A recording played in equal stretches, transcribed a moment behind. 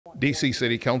D.C.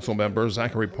 City Council member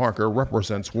Zachary Prker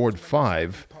represents Ward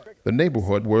 5, the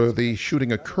neighborhood where the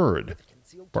shooting occurred.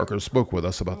 Prker spoke with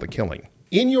us about the killing.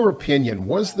 In your opinion,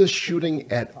 was this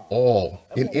shooting at all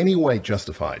in any way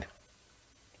justified?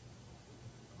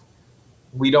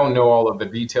 We don't know all of the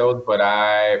details, but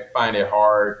I find it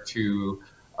hard to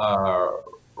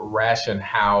ration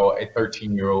how a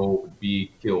 13-year-old would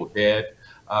be killed dead.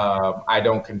 I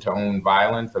don't condone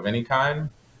violence of any kind.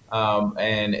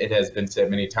 And it has been said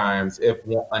many times, if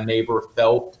a neighbor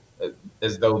felt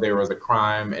as though there was a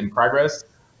crime in progress,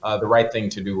 the right thing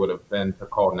to do would have been to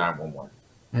call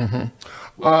 911.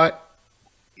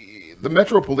 The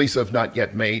Metro Police have not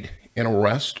yet made an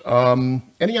arrest.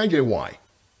 Any idea why?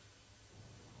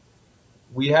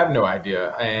 We have no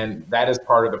idea, and that is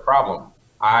part of the problem.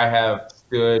 I have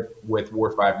stood with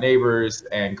Ward 5 neighbors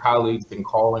and colleagues in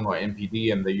calling on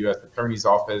MPD and the U.S. Attorney's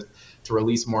Office to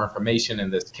release more information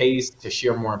in this case, to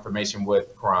share more information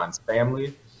with Karon's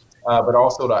family, but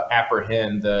also to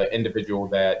apprehend the individual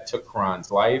that took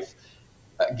Karon's life.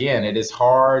 Again, it is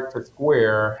hard to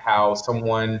square how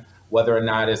someone, whether or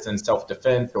not it's in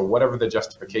self-defense or whatever the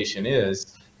justification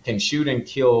is, can shoot and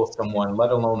kill someone, let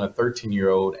alone a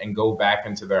 13-year-old, and go back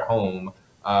into their home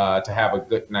to have a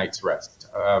good night's rest.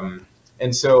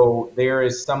 And so there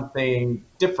is something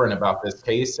different about this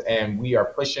case, and we are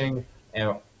pushing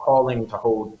and calling to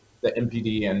hold the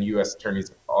MPD and U.S.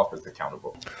 Attorney's Office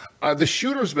accountable. The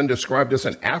shooter's been described as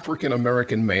an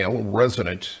African-American male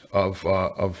resident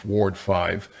of Ward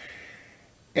 5,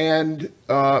 and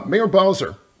Mayor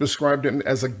Bowser described him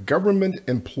as a government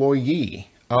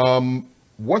employee.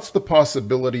 What's the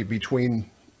possibility between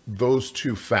those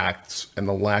two facts and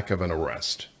the lack of an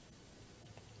arrest?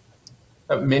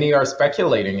 Many are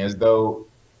speculating as though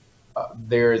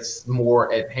there's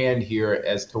more at hand here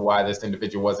as to why this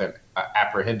individual wasn't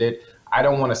apprehended. I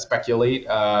don't want to speculate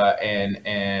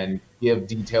and give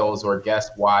details or guess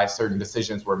why certain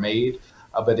decisions were made,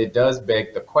 but it does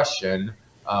beg the question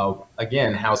of,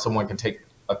 again, how someone can take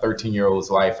a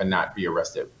 13-year-old's life and not be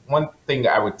arrested. One thing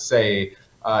I would say,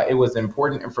 it was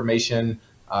important information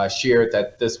shared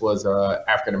that this was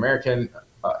African-American,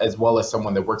 as well as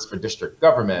someone that works for district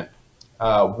government.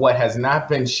 What has not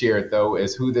been shared, though,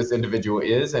 is who this individual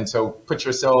is. And so put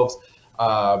yourselves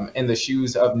in the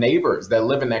shoes of neighbors that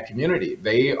live in that community.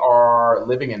 They are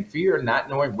living in fear, not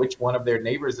knowing which one of their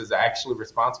neighbors is actually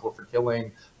responsible for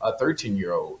killing a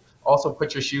 13-year-old. Also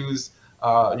put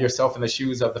yourself in the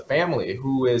shoes of the family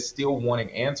who is still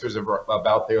wanting answers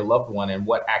about their loved one and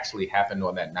what actually happened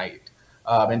on that night.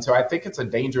 And so I think it's a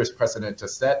dangerous precedent to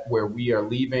set where we are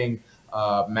leaving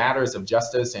matters of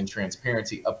justice and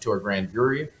transparency up to a grand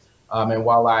jury. And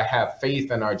while I have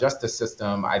faith in our justice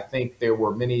system, I think there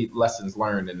were many lessons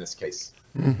learned in this case.